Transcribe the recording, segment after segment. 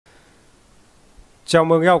Chào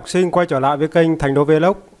mừng các học sinh quay trở lại với kênh Thành Đô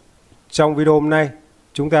Vlog. Trong video hôm nay,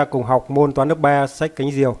 chúng ta cùng học môn toán lớp 3 sách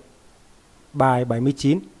cánh diều, bài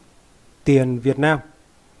 79, Tiền Việt Nam.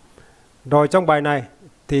 Rồi trong bài này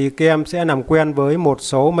thì các em sẽ làm quen với một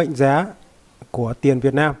số mệnh giá của tiền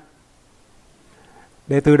Việt Nam.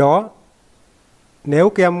 Để từ đó, nếu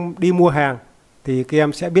các em đi mua hàng thì các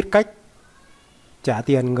em sẽ biết cách trả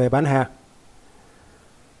tiền người bán hàng.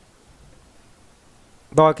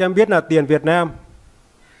 Rồi các em biết là tiền Việt Nam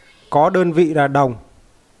có đơn vị là đồng.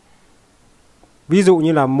 Ví dụ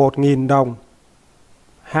như là 1.000 đồng,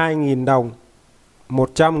 2.000 đồng,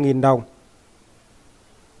 100.000 đồng.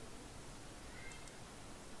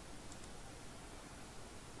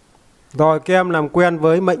 Rồi các em làm quen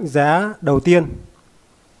với mệnh giá đầu tiên.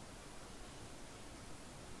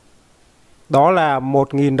 Đó là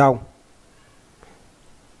 1.000 đồng.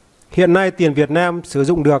 Hiện nay tiền Việt Nam sử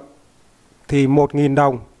dụng được thì 1.000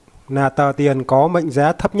 đồng là tờ tiền có mệnh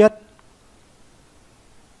giá thấp nhất.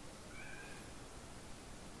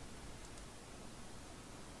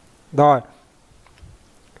 Rồi,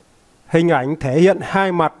 hình ảnh thể hiện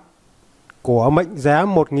hai mặt của mệnh giá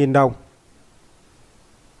 1.000 đồng.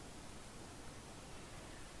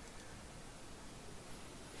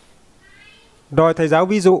 Rồi thầy giáo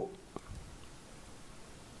ví dụ.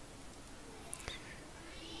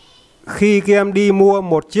 Khi các em đi mua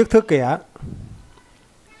một chiếc thước kẻ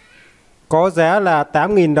có giá là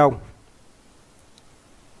 8.000 đồng.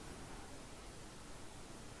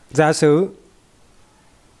 Giả sử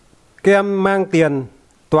các em mang tiền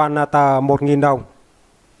toàn là tờ 1.000 đồng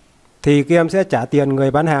thì các em sẽ trả tiền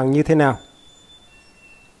người bán hàng như thế nào?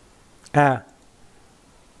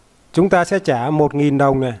 Chúng ta sẽ trả 1.000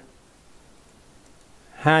 đồng này,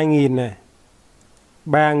 2.000 này,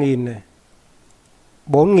 3.000 này,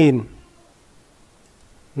 4.000,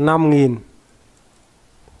 5.000,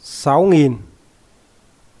 6.000,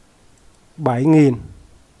 7.000,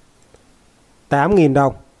 8.000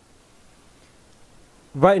 đồng.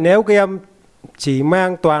 Vậy nếu các em chỉ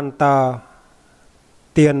mang toàn tờ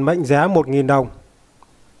tiền mệnh giá 1.000 đồng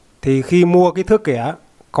thì khi mua cái thước kẻ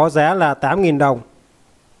có giá là 8.000 đồng,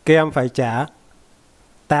 các em phải trả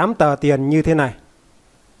 8 tờ tiền như thế này.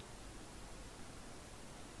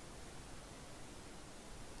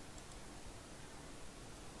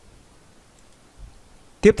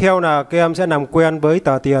 Tiếp theo là các em sẽ làm quen với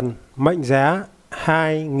tờ tiền mệnh giá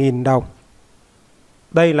 2.000 đồng.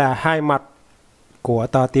 Đây là hai mặt của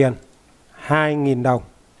tờ tiền 2.000 đồng.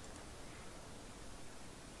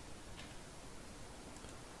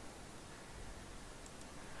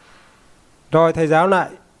 Rồi thầy giáo lại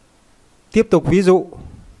tiếp tục ví dụ.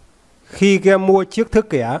 Khi các em mua chiếc thước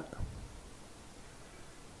kẻ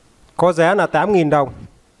có giá là 8.000 đồng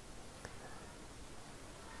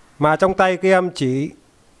mà trong tay các em chỉ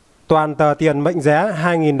toàn tờ tiền mệnh giá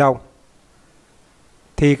 2.000 đồng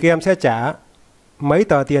thì các em sẽ trả mấy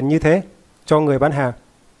tờ tiền như thế cho người bán hàng?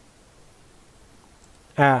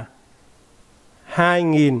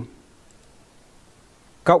 2.000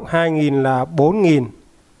 cộng 2.000 là 4.000,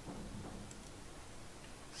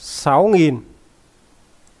 6.000,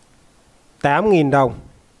 8.000 đồng.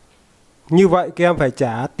 Như vậy các em phải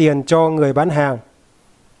trả tiền cho người bán hàng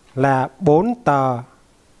là 4 tờ,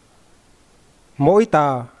 mỗi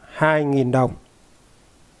tờ 2.000 đồng.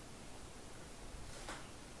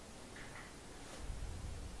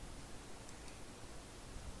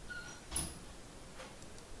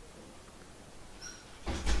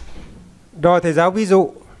 Rồi thầy giáo ví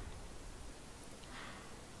dụ.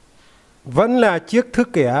 Vẫn là chiếc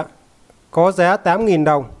thước kẻ có giá 8.000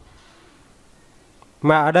 đồng.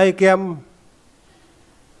 Mà ở đây các em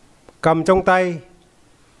cầm trong tay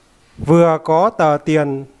vừa có tờ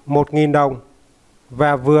tiền 1.000 đồng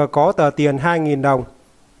và vừa có tờ tiền 2.000 đồng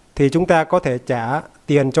thì chúng ta có thể trả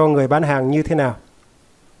tiền cho người bán hàng như thế nào?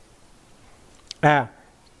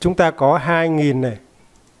 Chúng ta có 2.000 này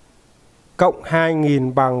cộng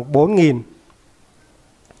 2.000 bằng 4.000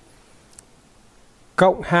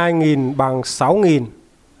 cộng 2.000 bằng 6.000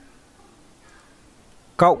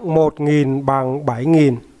 cộng 1.000 bằng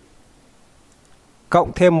 7.000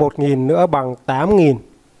 cộng thêm 1.000 nữa bằng 8.000.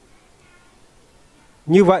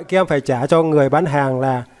 Như vậy các em phải trả cho người bán hàng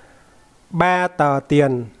là 3 tờ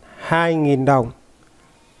tiền 2.000 đồng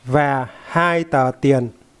và 2 tờ tiền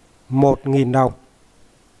 1.000 đồng.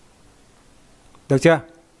 Được chưa?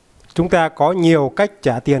 Chúng ta có nhiều cách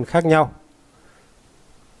trả tiền khác nhau.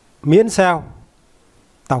 Miễn sao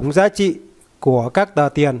tổng giá trị của các tờ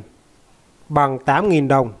tiền bằng 8.000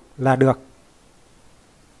 đồng là được.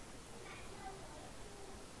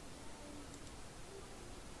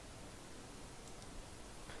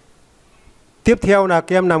 Tiếp theo là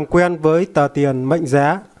các em làm quen với tờ tiền mệnh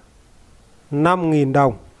giá 5.000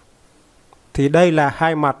 đồng. Thì đây là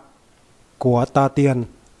hai mặt của tờ tiền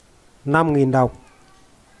 5.000 đồng.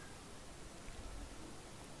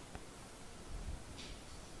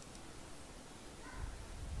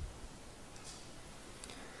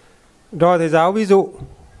 Rồi thầy giáo ví dụ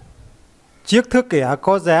chiếc thước kẻ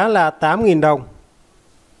có giá là 8.000 đồng.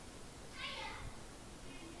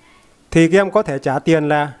 Thì các em có thể trả tiền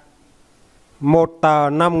là một tờ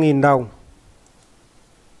 5.000 đồng,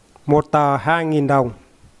 một tờ 2.000 đồng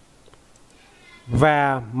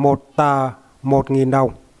và một tờ 1.000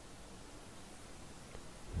 đồng.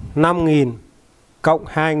 5.000 cộng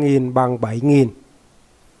 2.000 bằng 7.000.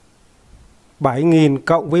 7.000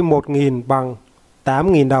 cộng với 1.000 bằng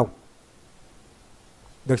 8.000 đồng.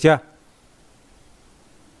 Được chưa?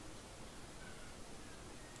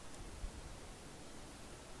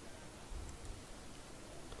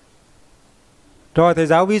 Rồi thầy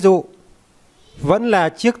giáo ví dụ vẫn là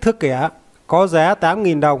chiếc thước kẻ có giá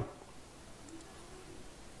 8.000 đồng.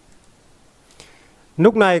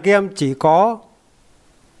 Lúc này các em chỉ có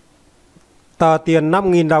tờ tiền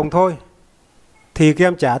 5.000 đồng thôi. Thì các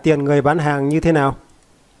em trả tiền người bán hàng như thế nào?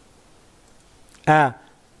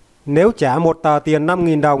 Nếu trả một tờ tiền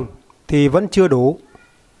 5.000 đồng thì vẫn chưa đủ.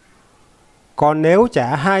 Còn nếu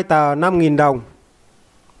trả hai tờ 5.000 đồng,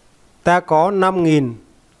 ta có 5.000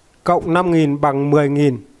 cộng 5.000 bằng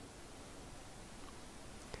 10.000.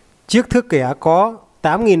 Chiếc thước kẻ có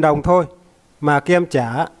 8.000 đồng thôi mà các em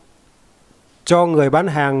trả cho người bán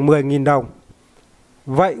hàng 10.000 đồng.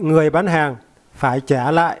 Vậy người bán hàng phải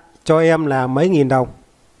trả lại cho em là mấy nghìn đồng?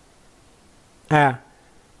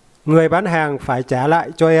 Người bán hàng phải trả lại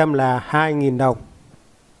cho em là 2.000 đồng.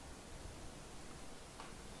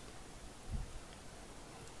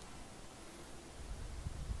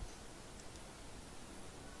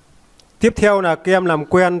 Tiếp theo là các em làm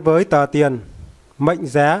quen với tờ tiền mệnh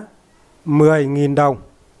giá 10.000 đồng.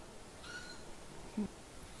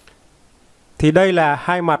 Thì đây là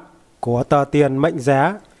hai mặt của tờ tiền mệnh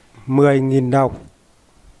giá 10.000 đồng.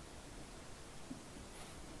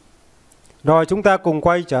 Rồi chúng ta cùng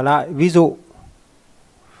quay trở lại ví dụ.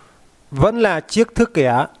 Vẫn là chiếc thước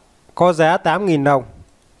kẻ có giá 8.000 đồng.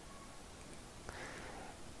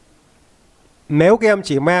 Nếu các em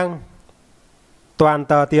chỉ mang toàn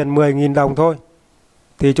tờ tiền 10.000 đồng thôi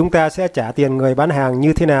thì chúng ta sẽ trả tiền người bán hàng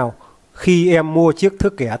như thế nào khi em mua chiếc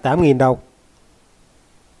thước kẻ 8.000 đồng?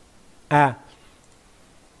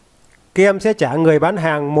 Các em sẽ trả người bán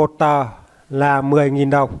hàng một tờ là 10.000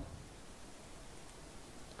 đồng.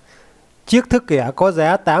 Chiếc thước kẻ có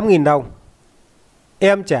giá 8.000 đồng.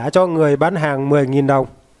 Em trả cho người bán hàng 10.000 đồng.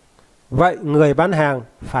 Vậy người bán hàng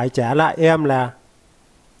phải trả lại em là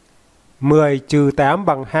 10 trừ 8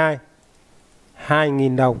 bằng 2,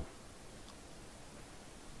 2.000 đồng.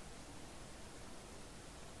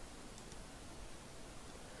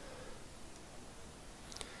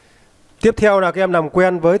 Tiếp theo là các em làm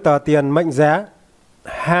quen với tờ tiền mệnh giá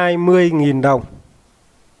 20.000 đồng.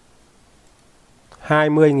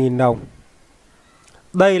 20.000 đồng.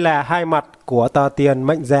 Đây là hai mặt của tờ tiền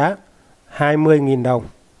mệnh giá 20.000 đồng.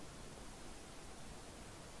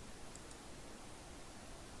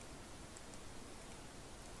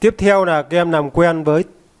 Tiếp theo là các em làm quen với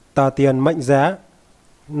tờ tiền mệnh giá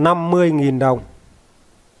 50.000 đồng.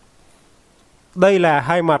 Đây là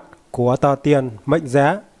hai mặt của tờ tiền mệnh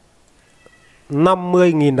giá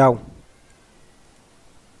 50.000 đồng.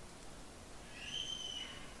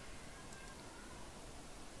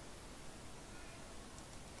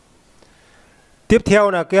 Tiếp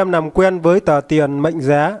theo là các em làm quen với tờ tiền mệnh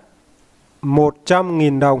giá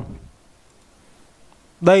 100.000 đồng.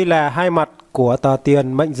 Đây là hai mặt của tờ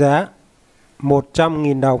tiền mệnh giá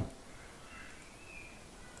 100.000 đồng.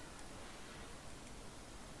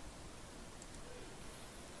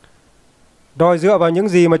 Rồi dựa vào những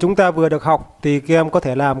gì mà chúng ta vừa được học thì các em có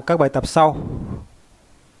thể làm các bài tập sau.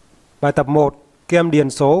 Bài tập 1, các em điền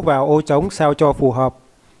số vào ô trống sao cho phù hợp.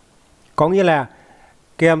 Có nghĩa là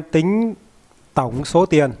các em tính tổng số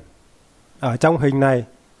tiền ở trong hình này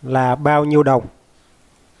là bao nhiêu đồng.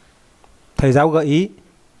 Thầy giáo gợi ý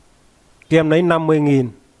các em lấy 50.000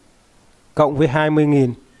 cộng với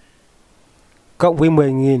 20.000 cộng với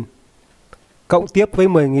 10.000 cộng tiếp với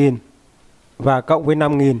 10.000 và cộng với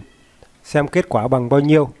 5.000. Xem kết quả bằng bao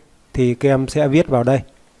nhiêu thì các em sẽ viết vào đây.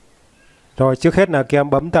 Rồi trước hết là các em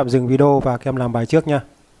bấm tạm dừng video và các em làm bài trước nha.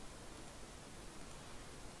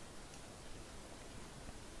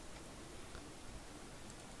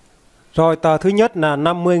 Rồi tờ thứ nhất là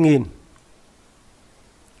 50.000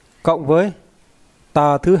 cộng với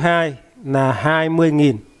tờ thứ hai là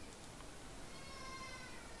 20.000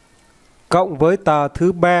 cộng với tờ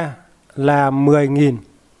thứ 3 là 10.000,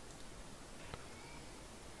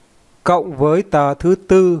 cộng với tờ thứ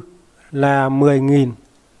 4 là 10.000,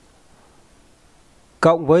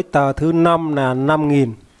 cộng với tờ thứ 5 là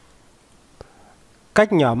 5.000.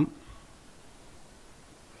 Cách nhẩm.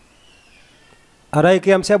 Ở đây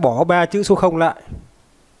các em sẽ bỏ 3 chữ số 0 lại.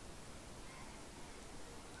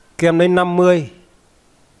 Các em lấy 50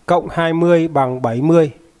 cộng 20 bằng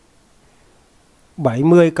 70.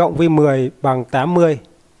 70 cộng với 10 bằng 80.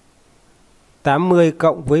 80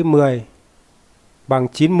 cộng với 10 bằng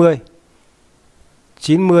 90.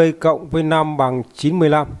 90 cộng với 5 bằng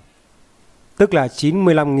 95. Tức là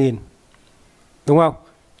 95.000. Đúng không?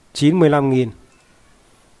 95.000.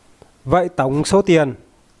 Vậy tổng số tiền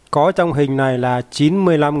có trong hình này là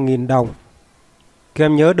 95.000 đồng. Các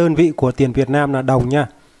em nhớ đơn vị của tiền Việt Nam là đồng nha.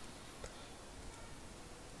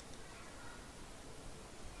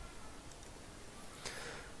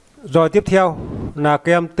 Rồi tiếp theo là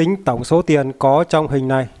các em tính tổng số tiền có trong hình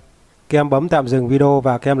này. Các em bấm tạm dừng video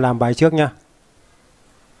và các em làm bài trước nha.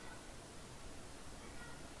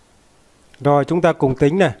 Rồi chúng ta cùng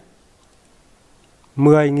tính này.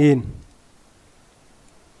 10.000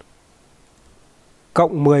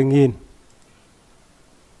 cộng 10.000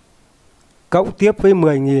 cộng tiếp với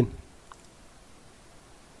 10.000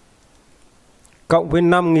 cộng với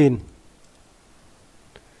 5.000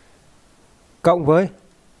 cộng với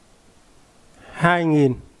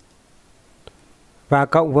 2.000 và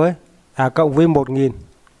cộng với 1.000.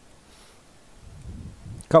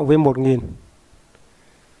 Cộng với 1.000.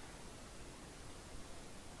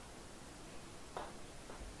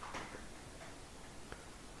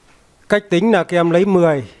 Cách tính là các em lấy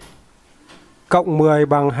 10 cộng 10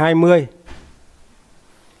 bằng 20.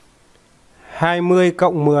 20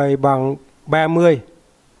 cộng 10 bằng 30.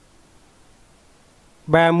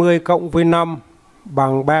 30 cộng với 5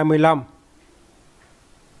 bằng 35.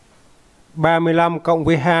 35 cộng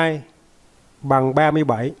với 2 bằng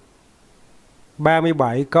 37.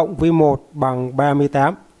 37 cộng với 1 bằng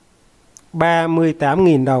 38.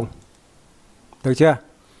 38.000 đồng. Được chưa?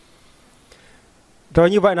 Rồi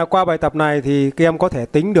như vậy là qua bài tập này thì các em có thể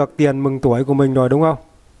tính được tiền mừng tuổi của mình rồi đúng không?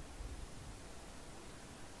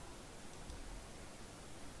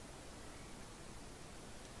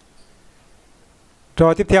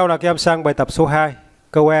 Rồi tiếp theo là các em sang bài tập số 2,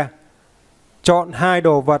 câu E. Chọn 2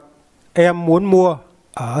 đồ vật em muốn mua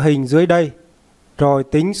ở hình dưới đây, rồi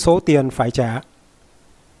tính số tiền phải trả.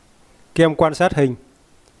 Các em quan sát hình.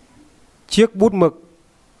 Chiếc bút mực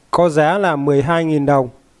có giá là 12.000 đồng.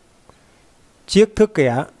 Chiếc thước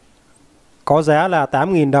kẻ có giá là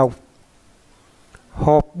 8.000 đồng.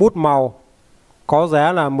 Hộp bút màu có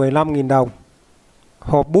giá là 15.000 đồng.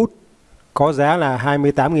 Hộp bút có giá là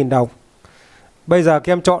 28.000 đồng. Bây giờ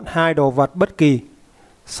các em chọn 2 đồ vật bất kỳ.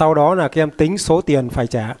 Sau đó là các em tính số tiền phải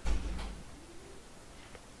trả.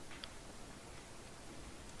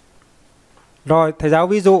 Rồi thầy giáo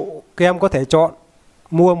ví dụ các em có thể chọn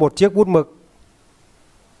mua một chiếc bút mực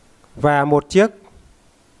và một chiếc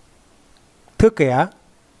thước kẻ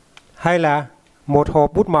hay là một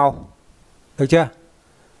hộp bút màu. Được chưa?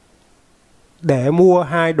 Để mua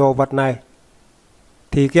 2 đồ vật này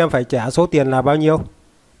thì các em phải trả số tiền là bao nhiêu?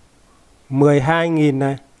 12.000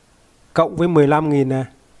 này cộng với 15.000 này.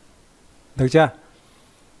 Được chưa?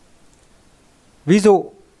 Ví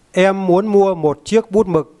dụ em muốn mua một chiếc bút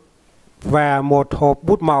mực và một hộp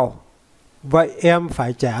bút màu. Vậy em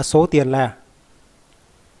phải trả số tiền là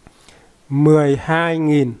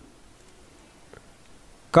 12.000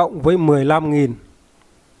 cộng với 15.000.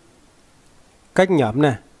 Cách nhẩm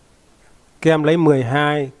này. Các em lấy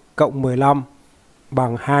 12 cộng 15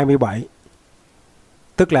 bằng 27.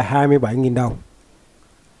 Tức là 27.000 đồng.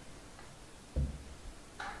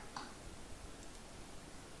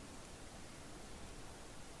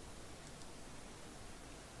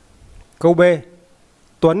 Câu B.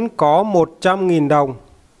 Tuấn có 100.000 đồng.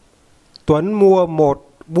 Tuấn mua một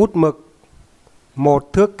bút mực,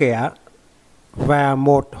 một thước kẻ và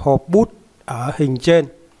một hộp bút ở hình trên.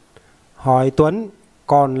 Hỏi Tuấn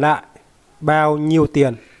còn lại bao nhiêu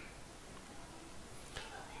tiền?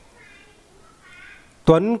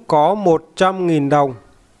 Tuấn có 100.000 đồng.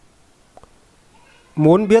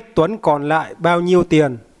 Muốn biết Tuấn còn lại bao nhiêu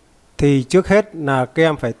tiền thì trước hết là các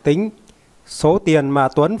em phải tính số tiền mà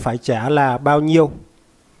Tuấn phải trả là bao nhiêu.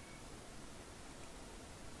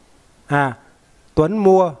 Tuấn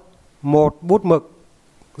mua một bút mực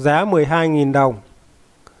giá 12.000 đồng,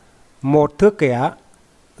 một thước kẻ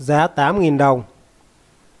giá 8.000 đồng,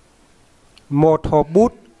 một hộp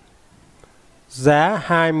bút giá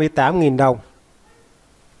 28.000 đồng.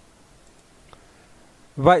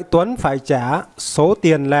 Vậy Tuấn phải trả số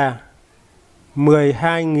tiền là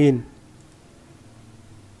 12.000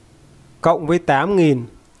 cộng với 8.000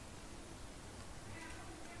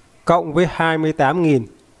 cộng với 28.000.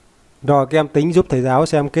 Rồi các em tính giúp thầy giáo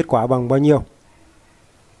xem kết quả bằng bao nhiêu.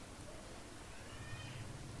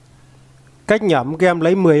 Cách nhẩm các em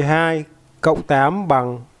lấy 12 cộng 8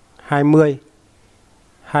 bằng 20.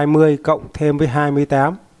 20 cộng thêm với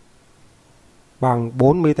 28 bằng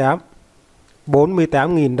 48.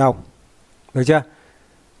 48.000 đồng. Được chưa?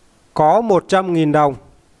 Có 100.000 đồng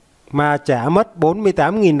mà trả mất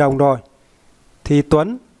 48.000 đồng rồi, thì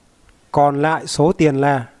Tuấn còn lại số tiền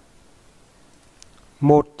là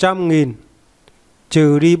 100.000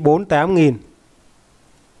 trừ đi 48.000.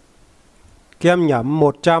 Các em nhẩm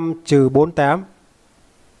 100 trừ 48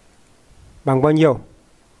 bằng bao nhiêu?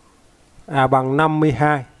 Bằng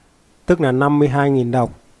 52, tức là 52.000 đồng.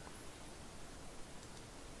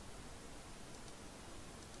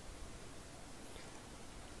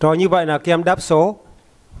 Rồi như vậy là các em đáp số.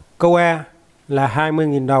 Câu A là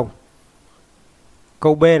 20.000 đồng.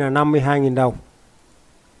 Câu B là 52.000 đồng.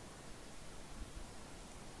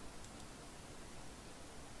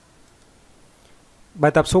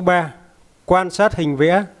 Bài tập số 3. Quan sát hình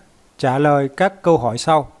vẽ, trả lời các câu hỏi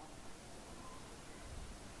sau.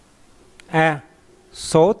 A.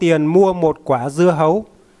 Số tiền mua một quả dưa hấu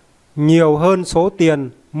nhiều hơn số tiền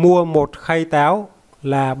mua một khay táo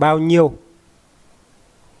là bao nhiêu?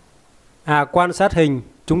 Quan sát hình,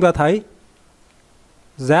 chúng ta thấy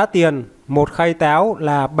giá tiền một khay táo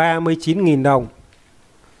là 39.000 đồng.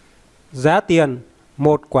 Giá tiền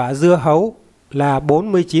một quả dưa hấu là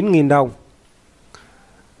 49.000 đồng.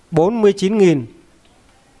 49.000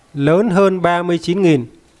 lớn hơn 39.000,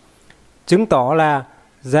 chứng tỏ là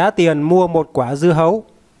giá tiền mua một quả dưa hấu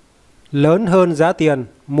lớn hơn giá tiền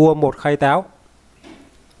mua một khay táo.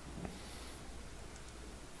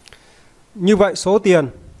 Như vậy số tiền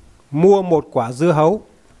mua một quả dưa hấu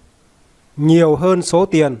nhiều hơn số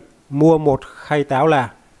tiền mua một khay táo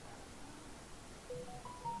là.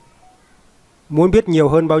 Muốn biết nhiều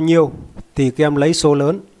hơn bao nhiêu thì các em lấy số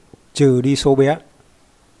lớn trừ đi số bé.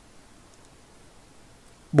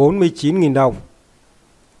 49.000 đồng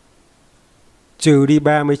trừ đi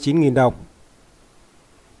 39.000 đồng.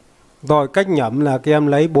 Rồi cách nhẩm là các em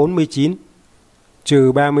lấy 49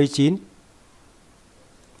 trừ 39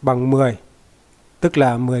 bằng 10, tức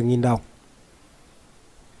là 10.000 đồng.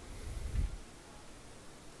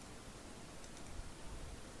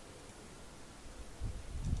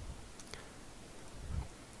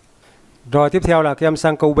 Rồi tiếp theo là các em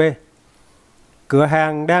sang câu B. Cửa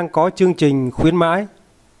hàng đang có chương trình khuyến mãi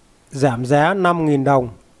giảm giá 5.000 đồng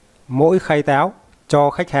mỗi khay táo cho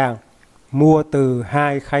khách hàng mua từ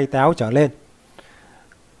 2 khay táo trở lên.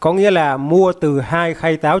 Có nghĩa là mua từ 2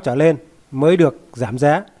 khay táo trở lên mới được giảm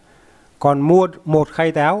giá. Còn mua một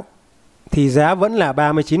khay táo thì giá vẫn là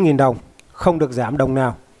 39.000 đồng, không được giảm đồng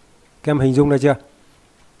nào. Các em hình dung được chưa?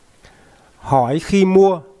 Hỏi khi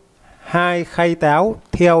mua 2 khay táo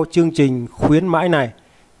theo chương trình khuyến mãi này,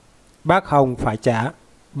 bác Hồng phải trả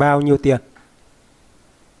bao nhiêu tiền?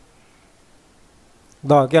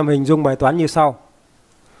 Rồi các em hình dung bài toán như sau.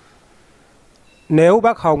 Nếu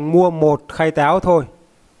bác Hồng mua một khay táo thôi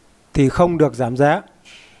thì không được giảm giá,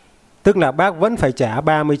 tức là bác vẫn phải trả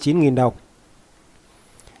 39.000 đồng.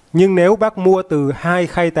 Nhưng nếu bác mua từ 2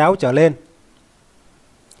 khay táo trở lên,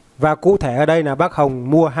 và cụ thể ở đây là bác Hồng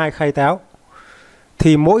mua 2 khay táo,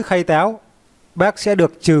 thì mỗi khay táo bác sẽ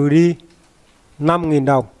được trừ đi 5.000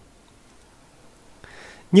 đồng.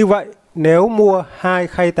 Như vậy nếu mua 2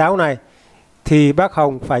 khay táo này thì bác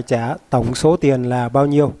Hồng phải trả tổng số tiền là bao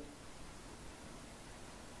nhiêu?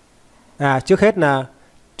 Trước hết là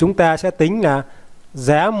chúng ta sẽ tính là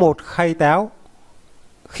giá một khay táo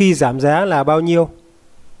khi giảm giá là bao nhiêu,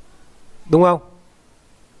 đúng không?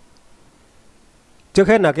 Trước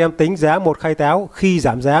hết là các em tính giá một khay táo khi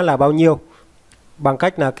giảm giá là bao nhiêu, bằng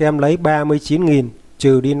cách là các em lấy 39.000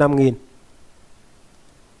 trừ đi 5.000.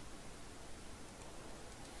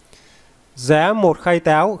 Giá một khay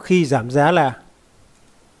táo khi giảm giá là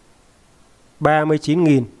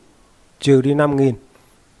 39.000 trừ đi 5.000.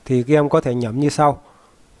 Thì các em có thể nhẩm như sau.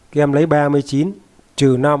 Các em lấy 39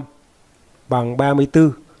 trừ 5 bằng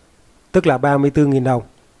 34, tức là 34.000 đồng.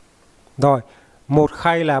 Rồi, một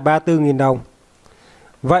khay là 34.000 đồng.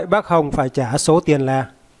 Vậy bác Hồng phải trả số tiền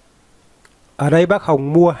là, ở đây bác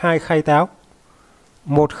Hồng mua 2 khay táo.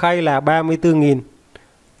 Một khay là 34.000,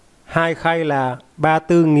 2 khay là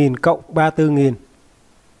 34.000 cộng 34.000.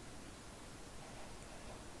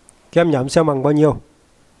 Các em nhẩm xem bằng bao nhiêu.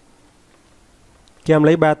 Các em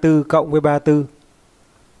lấy 34 cộng với 34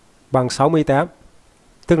 bằng 68,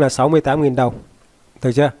 tức là 68.000 đồng.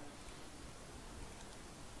 Được chưa?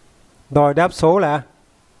 Rồi đáp số là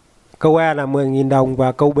câu A là 10.000 đồng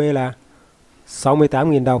và câu B là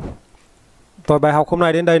 68.000 đồng. Rồi bài học hôm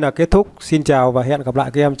nay đến đây là kết thúc. Xin chào và hẹn gặp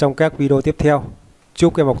lại các em trong các video tiếp theo.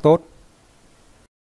 Chúc các em học tốt.